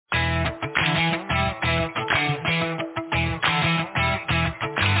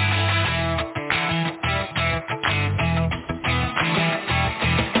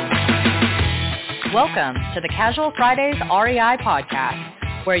Welcome to the Casual Fridays REI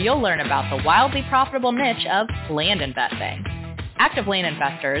podcast, where you'll learn about the wildly profitable niche of land investing. Active land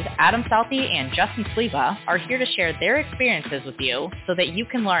investors Adam Southey and Justin Sleva are here to share their experiences with you so that you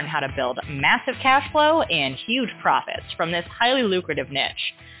can learn how to build massive cash flow and huge profits from this highly lucrative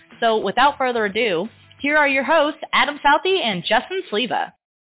niche. So without further ado, here are your hosts, Adam Southey and Justin Sleva.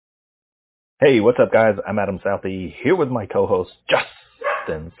 Hey, what's up, guys? I'm Adam Southey here with my co-host,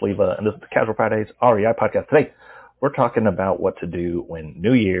 Justin Sleva, and this is the Casual Fridays REI podcast. Today, we're talking about what to do when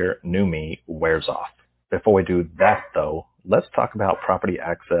New Year, New Me wears off. Before we do that, though, let's talk about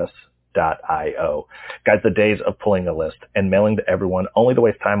PropertyAccess.io. Guys, the days of pulling a list and mailing to everyone only to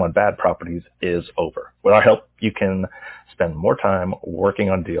waste time on bad properties is over. With our help, you can spend more time working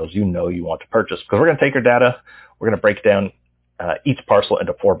on deals you know you want to purchase, because we're going to take your data, we're going to break down each parcel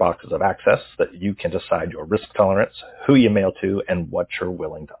into 4 boxes of access so that you can decide your risk tolerance, who you mail to, and what you're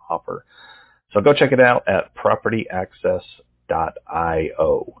willing to offer. So go check it out at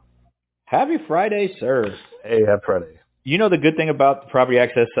PropertyAccess.io. Happy Friday, sir. Hey, happy Friday. You know the good thing about the Property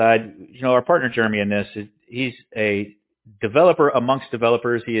Access side, our partner Jeremy in this, he's a developer amongst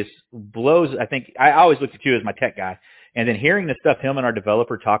developers. He blows, I always looked at you as my tech guy. And then hearing the stuff him and our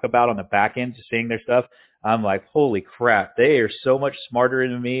developer talk about on the back end, just seeing their stuff, I'm like, holy crap, they are so much smarter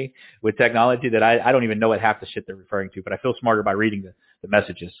than me with technology that I don't even know what half the shit they're referring to, but I feel smarter by reading the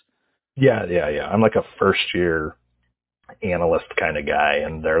messages. Yeah. I'm like a first-year analyst kind of guy,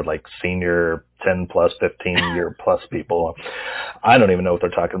 and they're like senior 10 plus 15 year plus people. I don't even know what they're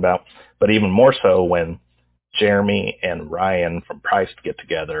talking about. But even more so when Jeremy and Ryan from Price get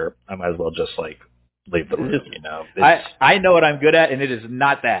together, I might as well just like leave the room, I know what I'm good at, and it is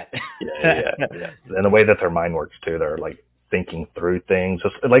not that. Yeah. And the way that their mind works too, they're like thinking through things,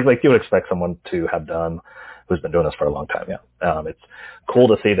 just like you would expect someone to have done who's been doing this for a long time. Yeah. It's cool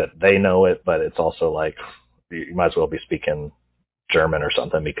to see that they know it, but it's also like you might as well be speaking German or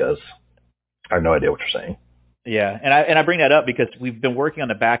something, because I have no idea what you're saying. Yeah, and I bring that up because we've been working on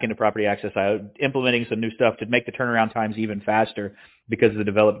the back end of Property Access, implementing some new stuff to make the turnaround times even faster, because the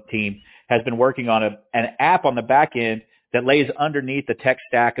development team has been working on an app on the back end that lays underneath the tech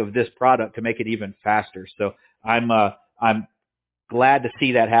stack of this product to make it even faster. So I'm glad to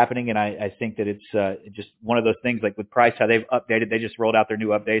see that happening, and I think that it's just one of those things like with Price, how they've updated. They just rolled out their new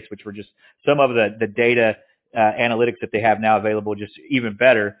updates, which were just some of the data analytics that they have now available, just even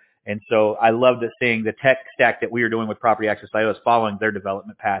better. And so I love seeing the tech stack that we are doing with Property Access.io is following their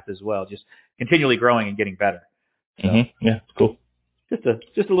development path as well, just continually growing and getting better. So, yeah, it's cool.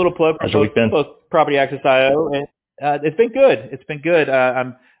 Just a little plug for both Property Access.io, and it's been good. It's been good.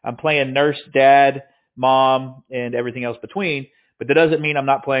 I'm playing nurse, dad, mom, and everything else between, but that doesn't mean I'm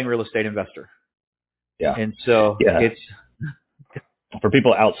not playing real estate investor. Yeah. And so it's for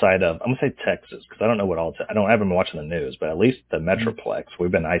people outside of, I'm going to say Texas, because I don't know what I haven't been watching the news, but at least the Metroplex,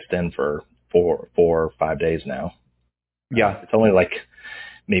 we've been iced in for 4 or 5 days now. Yeah. It's only like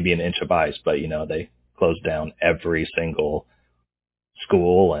maybe an inch of ice, but they closed down every single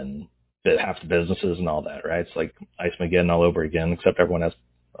school and half the businesses and all that, right? It's like Ice-Mageddon all over again, except everyone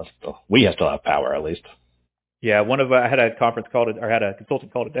we still have power at least. Yeah, I had a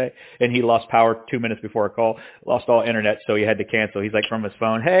consultant call today, and he lost power 2 minutes before a call, lost all internet, so he had to cancel. He's like from his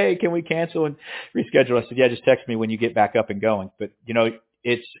phone, hey, can we cancel and reschedule? I said, yeah, just text me when you get back up and going. But,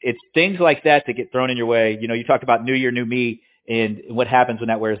 it's things like that get thrown in your way. You talked about New Year, New Me, and what happens when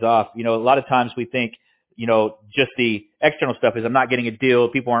that wears off. A lot of times we think, just the external stuff is I'm not getting a deal,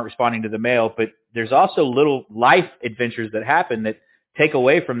 people aren't responding to the mail, but there's also little life adventures that happen that take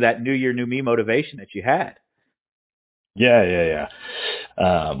away from that New Year, New Me motivation that you had. Yeah.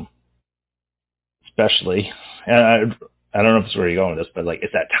 Especially, and I don't know if it's where you're going with this, but like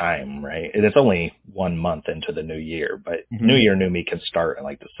it's that time, right? And it's only 1 month into the new year, but New Year, New Me can start in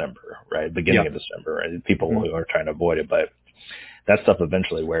like December, right? Beginning of December, right? People who are trying to avoid it, but that stuff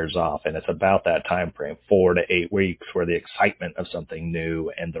eventually wears off, and it's about that time frame, 4 to 8 weeks, where the excitement of something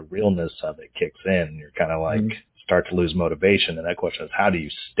new and the realness of it kicks in. You're kind of like start to lose motivation, and that question is, how do you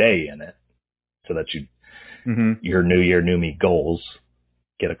stay in it so that your New Year, New Me goals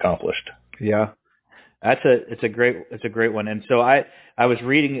get accomplished? Yeah. It's a great one. And so I was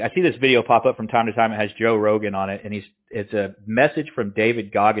reading, I see this video pop up from time to time. It has Joe Rogan on it, and it's a message from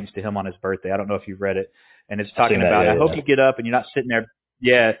David Goggins to him on his birthday. I don't know if you've read it. And it's talking about, I hope you get up and you're not sitting there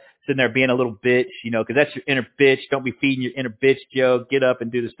being a little bitch, because that's your inner bitch. Don't be feeding your inner bitch, Joe. Get up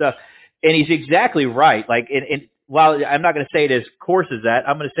and do the stuff. And he's exactly right. Like, and while I'm not going to say it as coarse as that,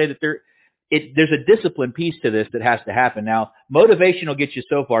 I'm going to say that there's a discipline piece to this that has to happen. Now, motivation will get you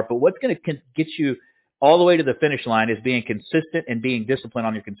so far, but what's going to get you all the way to the finish line is being consistent and being disciplined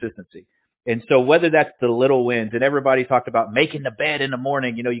on your consistency. And so whether that's the little wins, and everybody talked about making the bed in the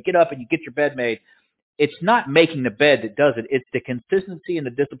morning, you get up and you get your bed made. It's not making the bed that does it. It's the consistency and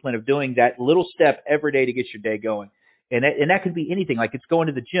the discipline of doing that little step every day to get your day going. And that could be anything. Like it's going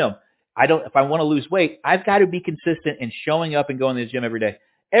to the gym. If I want to lose weight, I've got to be consistent in showing up and going to the gym every day.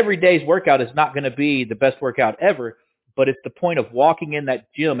 Every day's workout is not going to be the best workout ever, but it's the point of walking in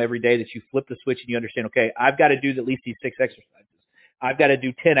that gym every day that you flip the switch and you understand, okay, I've got to do at least these 6 exercises. I've got to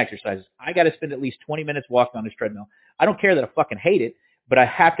do 10 exercises. I got to spend at least 20 minutes walking on this treadmill. I don't care that I fucking hate it, but I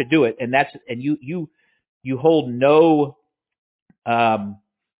have to do it. And you hold no,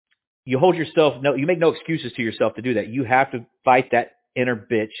 you make no excuses to yourself to do that. You have to fight that inner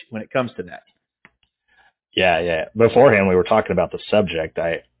bitch when it comes to that. Yeah. Beforehand, we were talking about the subject.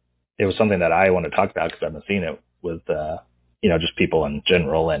 It was something that I want to talk about because I've been seeing it with, just people in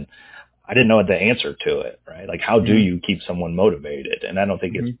general. And I didn't know the answer to it, right? Like, how do you keep someone motivated? And I don't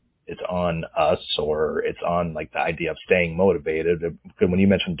think it's on us, or it's on like the idea of staying motivated. Because when you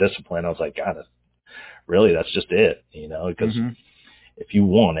mentioned discipline, I was like, God, that's just it, because if you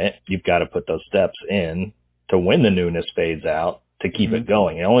want it, you've got to put those steps in to when the newness fades out to keep it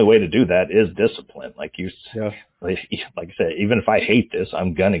going. The only way to do that is discipline. Like I said, even if I hate this,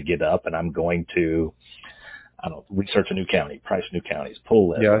 I'm going to get up and I'm going to, research a new county, price new counties, pull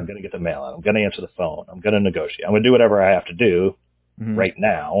lists. I'm going to get the mail out. I'm going to answer the phone. I'm going to negotiate. I'm going to do whatever I have to do right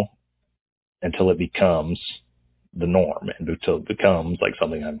now until it becomes the norm and until it becomes like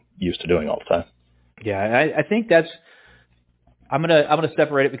something I'm used to doing all the time. Yeah, I think that's. I'm gonna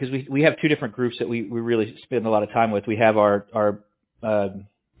separate it because we have two different groups that we really spend a lot of time with. We have our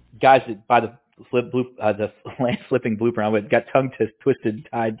guys that buy the land flipping blueprint. I got tongue twisted and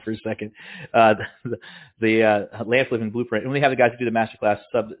tied for a second. The land flipping blueprint, and we have the guys that do the masterclass,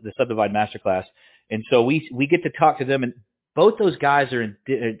 the Subdivide masterclass, and so we get to talk to them. And both those guys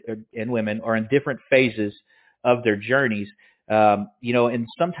and women are in different phases of their journeys. And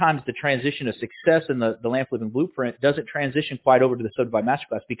sometimes the transition of success in the land flipping blueprint doesn't transition quite over to the Subdivide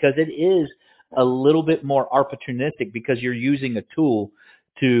masterclass because it is a little bit more opportunistic because you're using a tool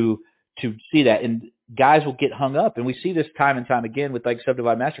to see that. And guys will get hung up. And we see this time and time again with like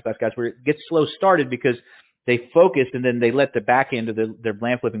Subdivide masterclass guys where it gets slow started because they focus and then they let the back end of their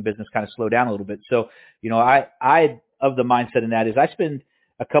land flipping business kind of slow down a little bit. So, I of the mindset in that is I spend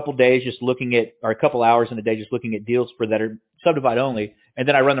a couple days just looking at, or a couple hours in a day just looking at deals that are Subdivide only, and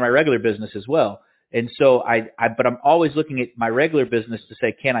then I run my regular business as well. And so but I'm always looking at my regular business to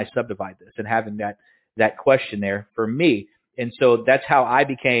say, can I subdivide this? And having that question there for me. And so that's how I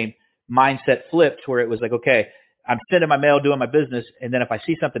became mindset flipped, where it was like, okay, I'm sending my mail, doing my business, and then if I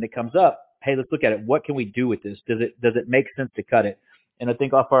see something that comes up, hey, let's look at it. What can we do with this? Does it make sense to cut it? And I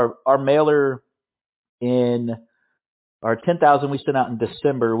think off our mailer in our 10,000 we sent out in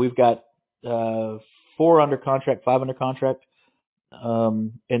December, we've got 4 under contract, 5 under contract.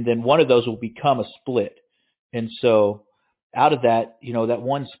 And then one of those will become a split. And so out of that, that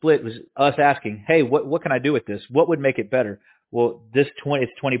one split was us asking, hey, what can I do with this? What would make it better? Well, it's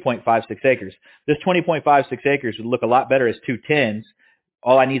 20.56 acres. This 20.56 acres would look a lot better as 2 10s.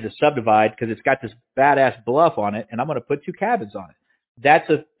 All I need is a subdivide because it's got this badass bluff on it, and I'm going to put 2 cabins on it. That's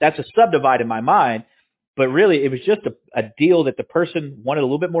a subdivide in my mind, but really it was just a deal that the person wanted a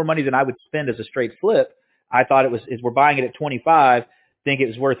little bit more money than I would spend as a straight flip. I thought it was, as we're buying it at 25, think it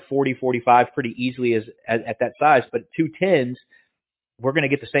was worth 40, 45 pretty easily at that size. But 2 10s, we're going to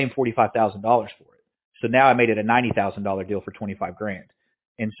get the same $45,000 for it. So now I made it a $90,000 deal for $25,000.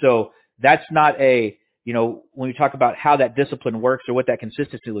 And so that's not when we talk about how that discipline works or what that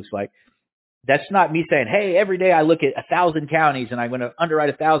consistency looks like, that's not me saying, hey, every day I look at 1,000 counties and I'm going to underwrite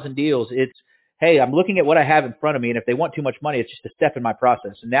 1,000 deals. It's, hey, I'm looking at what I have in front of me. And if they want too much money, it's just a step in my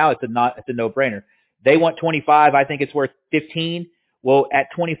process. And now it's a no-brainer. They want 25. I think it's worth 15. Well, at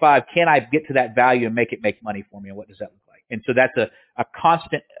 25, can I get to that value and make it make money for me? And what does that look like? And so that's a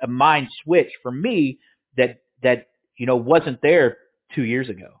constant mind switch for me that wasn't there 2 years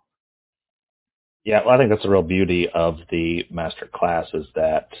ago. Yeah, well, I think that's the real beauty of the master class is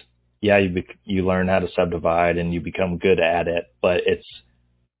that, yeah, you learn how to subdivide and you become good at it, but it's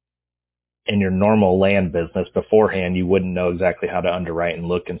in your normal land business beforehand, you wouldn't know exactly how to underwrite and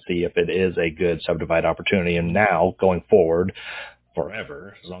look and see if it is a good subdivide opportunity. And now going forward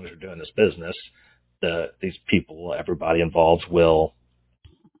forever, as long as you're doing this business, these people, everybody involved will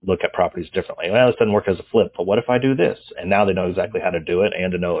look at properties differently. Well, this doesn't work as a flip, but what if I do this? And now they know exactly how to do it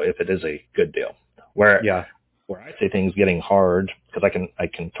and to know if it is a good deal. Where I see things getting hard, because I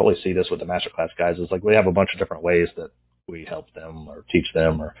can totally see this with the masterclass guys, is like we have a bunch of different ways that we help them or teach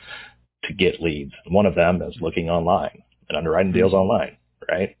them or to get leads. And one of them is looking online and underwriting deals online,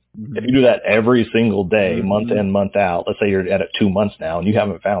 right? If you do that every single day, month in, month out, let's say you're at it 2 months now and you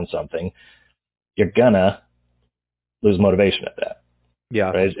haven't found something, you're gonna lose motivation at that.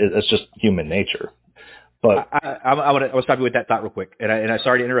 Yeah. Right? It's just human nature. But I want to stop you with that thought real quick. And I'm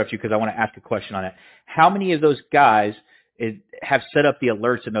sorry to interrupt you because I want to ask a question on it. How many of those guys have set up the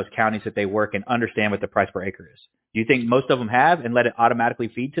alerts in those counties that they work and understand what the price per acre is? Do you think most of them have and let it automatically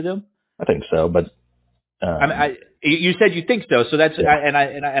feed to them? I think so, but you said you think so, so that's and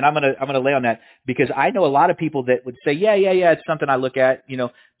I'm gonna lay on that because I know a lot of people that would say yeah, it's something I look at,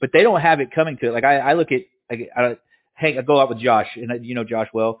 but they don't have it coming to it. Like I look at I go out with Josh, and Josh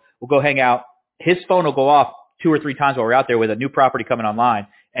well. We'll go hang out. His phone will go off 2 or 3 times while we're out there with a new property coming online,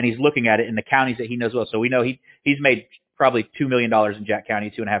 and he's looking at it in the counties that he knows well. So we know he's made probably $2 million in Jack County,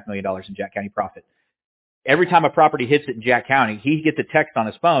 $2.5 million in Jack County profit. Every time a property hits it in Jack County, he gets a text on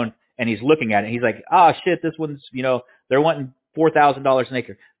his phone, and he's looking at it. And he's like, oh, shit, this one's, they're wanting $4,000 an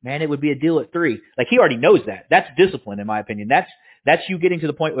acre. Man, it would be a deal at 3. Like, he already knows that. That's discipline, in my opinion. That's you getting to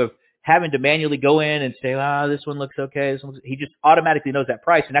the point of having to manually go in and say, this one looks okay. He just automatically knows that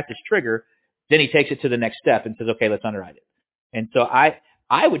price, and that's his trigger. Then he takes it to the next step and says, okay, let's underwrite it. And so I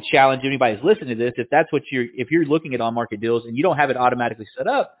would challenge anybody who's listening to this, if that's what if you're looking at on-market deals and you don't have it automatically set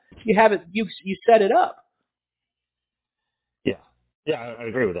up, you set it up. Yeah, I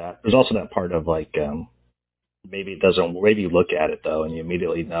agree with that. There's also that part of like, maybe you look at it though and you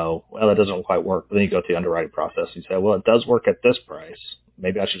immediately know, well, that doesn't quite work. But then you go through the underwriting process and you say, well, it does work at this price.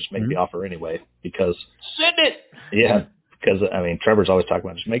 Maybe I should just make the offer anyway because. Send it! Yeah. Because, Trevor's always talking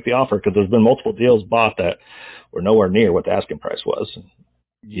about just make the offer because there's been multiple deals bought that were nowhere near what the asking price was.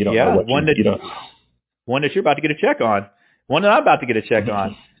 You don't know what one that you're about to get a check on. One that I'm about to get a check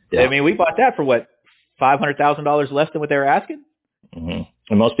on. Yeah. We bought that for what, $500,000 less than what they were asking? Mm-hmm.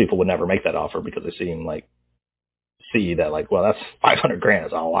 And most people would never make that offer because they see that like, well, that's $500,000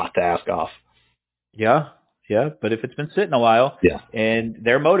 is a lot to ask off. Yeah. But if it's been sitting a while and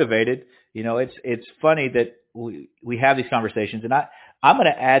they're motivated, it's funny that we have these conversations, and I'm going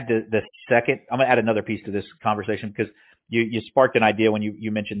to add I'm going to add another piece to this conversation because you sparked an idea when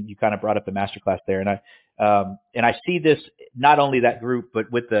you mentioned, you kind of brought up the masterclass there. And I see this, not only that group,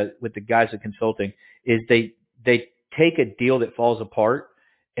 but with the guys at consulting is they take a deal that falls apart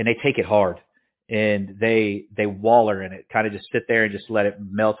and they take it hard and they waller in it, kind of just sit there and just let it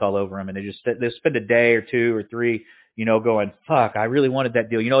melt all over them. And they spend a day or 2 or 3, going, fuck, I really wanted that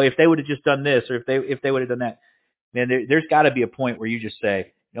deal. If they would have just done this, or if they would have done that, man, there's got to be a point where you just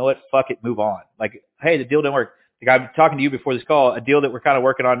say, you know what, fuck it, move on. Like, hey, the deal didn't work. Like I'm talking to you before this call, a deal that we're kind of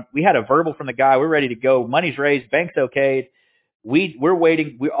working on. We had a verbal from the guy. We're ready to go. Money's raised. Bank's okayed. We're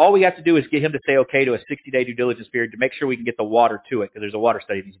waiting. All we have to do is get him to say okay to a 60-day due diligence period to make sure we can get the water to it because there's a water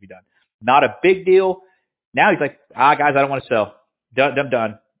study that needs to be done. Not a big deal. Now he's like, guys, I don't want to sell.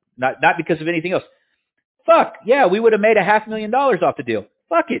 Done. Not because of anything else. Fuck, yeah, we would have made $500,000 off the deal.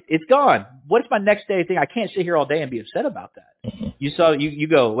 Fuck it, it's gone. What's my next day thing? I can't sit here all day and be upset about that. You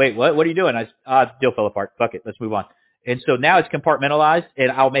go, wait, what are you doing? Deal fell apart. Fuck it, let's move on. And so now it's compartmentalized,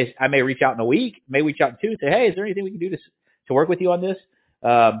 and I may reach out in a week, may reach out in 2 and say, hey, is there anything we can do to work with you on this?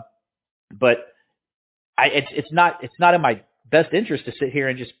 But it's not in my best interest to sit here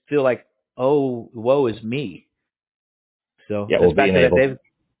and just feel like, oh, woe is me. So yeah, well, being able, Dave,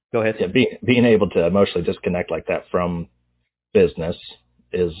 go ahead. Yeah, being able to emotionally disconnect like that from business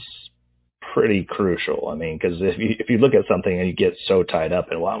is pretty crucial. Because if you look at something and you get so tied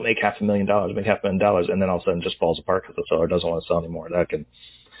up and, well, I'll make $500,000, and then all of a sudden it just falls apart because the seller doesn't want to sell anymore, that can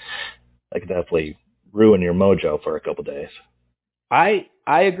definitely ruin your mojo for a couple of days. I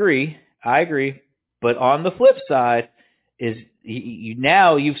agree. But on the flip side is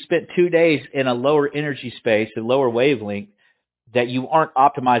you've spent 2 days in a lower energy space, a lower wavelength, that you aren't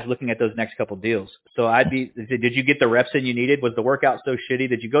optimized looking at those next couple deals. So did you get the reps in you needed? Was the workout so shitty?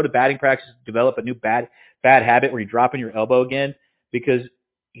 Did you go to batting practice to develop a new bad habit where you're dropping your elbow again? Because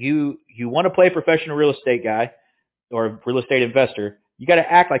you want to play professional real estate guy or real estate investor. You got to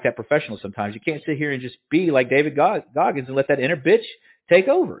act like that professional sometimes. You can't sit here and just be like David Goggins and let that inner bitch take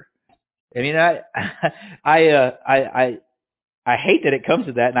over. I hate that it comes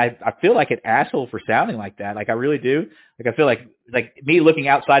to that, and I feel like an asshole for sounding like that. Like I really do. Like I feel like me looking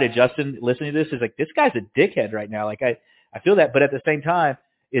outside of Justin, listening to this is like, this guy's a dickhead right now. Like I feel that, but at the same time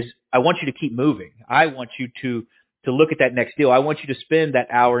I want you to keep moving. I want you to look at that next deal. I want you to spend that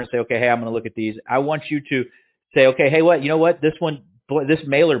hour and say, okay, hey, I'm going to look at these. I want you to say, okay, hey, you know what? This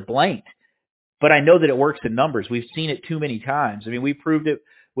mailer blanked, but I know that it works in numbers. We've seen it too many times. We proved it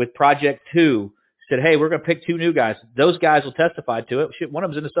with Project 2. Said, hey, we're going to pick 2 new guys. Those guys will testify to it. Shit, one of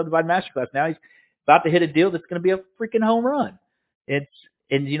them's in the Subdivided Masterclass now. He's about to hit a deal that's going to be a freaking home run.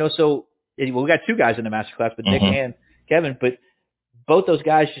 And, so we got two guys in the masterclass, but Nick and Kevin, but both those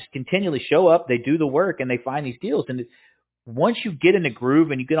guys just continually show up. They do the work and they find these deals. And once you get in the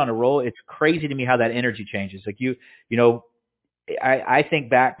groove and you get on a roll, it's crazy to me how that energy changes. Like I think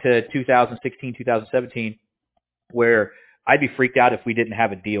back to 2016, 2017, where I'd be freaked out if we didn't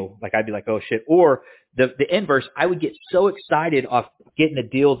have a deal. Like I'd be like, oh shit. Or the inverse, I would get so excited off getting a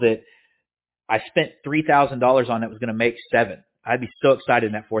deal that I spent $3,000 on that was going to make $7,000. I'd be so excited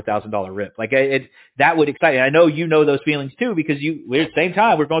in that $4,000 rip. Like that would excite me. I know those feelings too, because we're at the same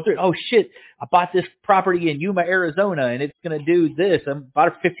time we're going through it. Oh shit, I bought this property in Yuma, Arizona, and it's going to do this. I bought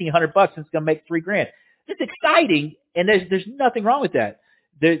it for $1,500 and it's going to make $3,000. It's exciting, and there's nothing wrong with that.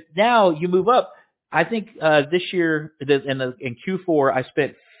 Now you move up. I think this year in Q4 I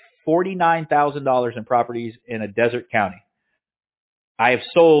spent $49,000 in properties in a desert county. I have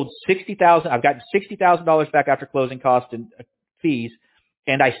sold $60,000. I've gotten $60,000 back after closing costs and fees,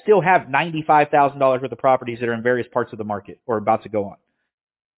 and I still have $95,000 worth of properties that are in various parts of the market or about to go on.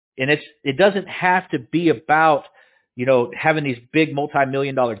 And it doesn't have to be about having these big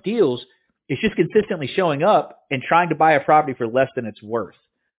multi-million-dollar deals. It's just consistently showing up and trying to buy a property for less than it's worth.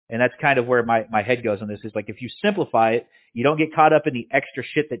 And that's kind of where my head goes on this, is like, if you simplify it, you don't get caught up in the extra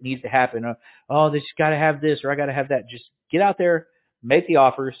shit that needs to happen. They just got to have this, or I got to have that. Just get out there, make the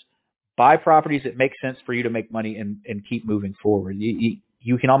offers, buy properties that make sense for you to make money, and keep moving forward.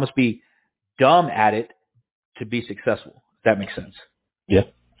 You can almost be dumb at it to be successful, if that makes sense. Yeah.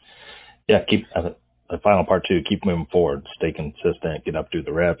 Yeah. Keep the final part too, keep moving forward, stay consistent, get up, do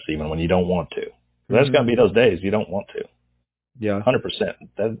the reps, even when you don't want to. There's going to be those days you don't want to. Yeah. 100%.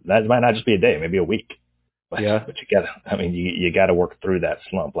 That might not just be a day, maybe a week. But you gotta work through that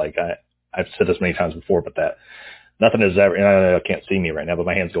slump. Like I've said this many times before, but that nothing is ever, and I can't see me right now, but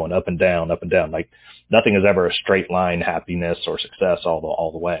my hand's going up and down. Like nothing is ever a straight line happiness or success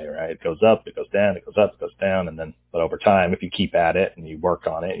all the way, right? It goes up, it goes down, it goes up, it goes down. But over time, if you keep at it and you work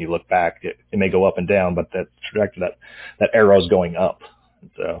on it and you look back, it may go up and down, but that trajectory, that arrow's going up.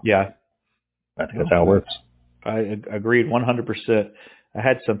 So yeah, I think that's how it works. I agreed 100%. I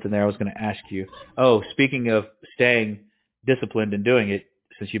had something there I was going to ask you. Oh, speaking of staying disciplined and doing it,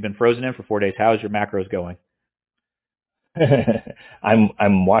 since you've been frozen in for 4 days, how is your macros going?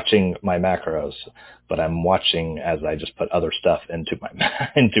 I'm watching my macros, but I'm watching as I just put other stuff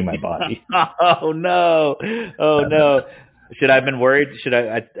into my body. Oh no! Should I have been worried?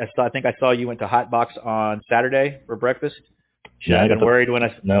 I think I saw you went to Hot Box on Saturday for breakfast. Should I have been worried when I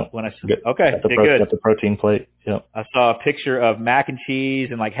okay, got the protein plate. Yep. I saw a picture of mac and cheese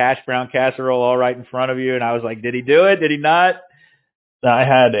and like hash brown casserole all right in front of you, and I was like, did he do it? Did he not? I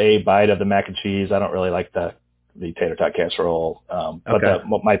had a bite of the mac and cheese. I don't really like the tater tot casserole, but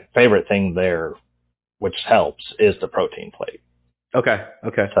my favorite thing there, which helps, is the protein plate. Okay.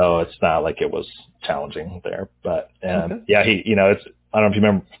 So it's not like it was challenging there, but yeah, he, it's, I don't know if you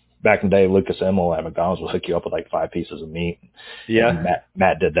remember back in the day, Lucas Emmel at McDonald's will hook you up with like 5 pieces of meat. Yeah. And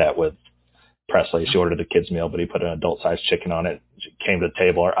Matt did that with Presley. She ordered a kid's meal, but he put an adult-sized chicken on it. She came to the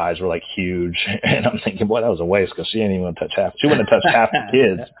table. Her eyes were like huge. And I'm thinking, boy, that was a waste, because she didn't even touch half. She wouldn't have touched half the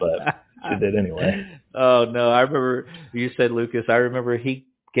kids, but she did anyway. Oh, no. I remember you said Lucas. I remember he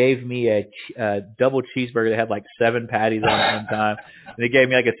gave me a double cheeseburger that had like 7 patties on it one time. And he gave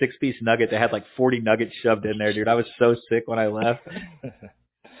me like a 6-piece nugget that had like 40 nuggets shoved in there, dude. I was so sick when I left.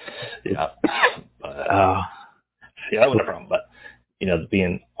 Yeah. That was a problem. But,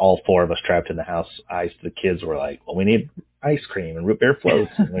 being all 4 of us trapped in the house, the kids were like, well, we need ice cream and root beer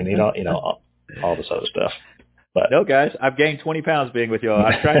floats. And we need all this other stuff. But no, guys, I've gained 20 pounds being with you all.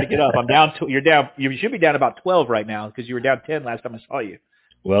 I'm trying to get up. I'm down. You're down. You should be down about 12 right now, because you were down 10 last time I saw you.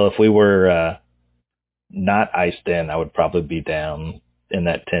 Well, if we were not iced in, I would probably be down in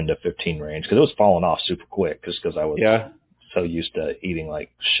that 10 to 15 range, because it was falling off super quick, just because I was so used to eating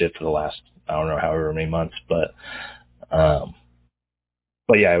like shit for the last, I don't know, however many months. But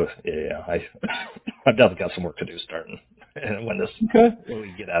yeah, I definitely got some work to do starting when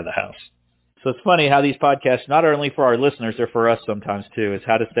we get out of the house. So it's funny how these podcasts, not only for our listeners, they're for us sometimes too. It's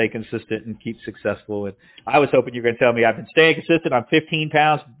how to stay consistent and keep successful. And I was hoping you were going to tell me I've been staying consistent. I'm 15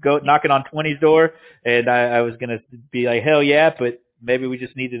 pounds, knocking on 20's door. And I was going to be like, hell yeah, but maybe we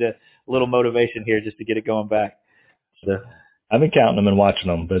just needed a little motivation here just to get it going back. So I've been counting them and watching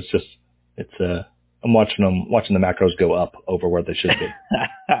them, but I'm watching the macros go up over where they should be.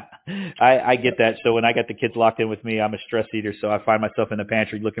 I get that. So when I got the kids locked in with me, I'm a stress eater, so I find myself in the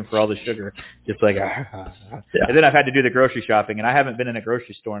pantry looking for all the sugar, just like, And then I've had to do the grocery shopping, and I haven't been in a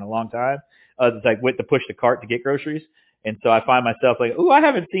grocery store in a long time. It's like went to push the cart to get groceries, and so I find myself like, I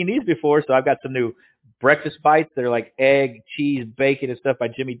haven't seen these before, so I've got some new breakfast bites. They're like egg, cheese, bacon, and stuff by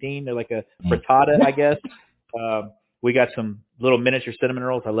Jimmy Dean. They're like a frittata, I guess. We got some little miniature cinnamon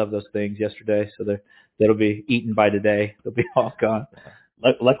rolls. I love those things yesterday, so that'll be eaten by today. They'll be all gone.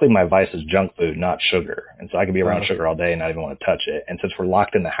 Luckily, my vice is junk food, not sugar. And so I can be around sugar all day and not even want to touch it. And since we're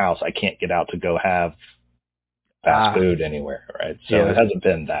locked in the house, I can't get out to go have fast food anywhere, right? So it hasn't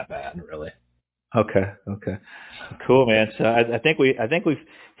been that bad, really. Okay. Cool, man. So I think we've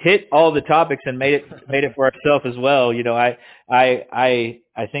hit all the topics and made it for ourselves as well. You know, I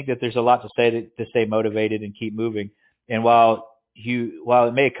think that there's a lot to say to stay motivated and keep moving. And while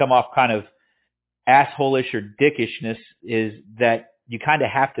it may come off kind of asshole-ish or dickishness, is that you kind of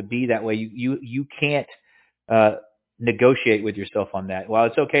have to be that way. You can't negotiate with yourself on that. While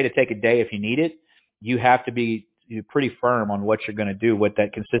it's okay to take a day if you need it, you have to be pretty firm on what you're going to do, with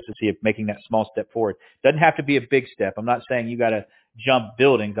that consistency of making that small step forward. Doesn't have to be a big step. I'm not saying you got to jump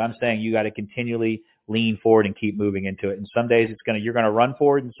buildings. I'm saying you got to continually lean forward and keep moving into it. And some days you're going to run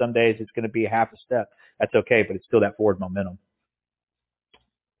forward, and some days it's going to be a half a step. That's okay, but it's still that forward momentum.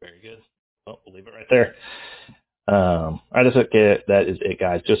 Very good. Well, we'll leave it right there. All right, that is it,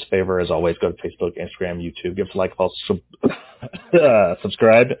 guys. Just a favor, as always, go to Facebook, Instagram, YouTube, give us a like, follow,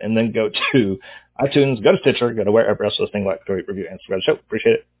 subscribe, and then go to iTunes, go to Stitcher, go to wherever else listening, like, rate, review, and subscribe to the show.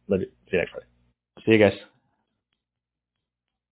 Appreciate it. Love you. See you next Friday. See you guys.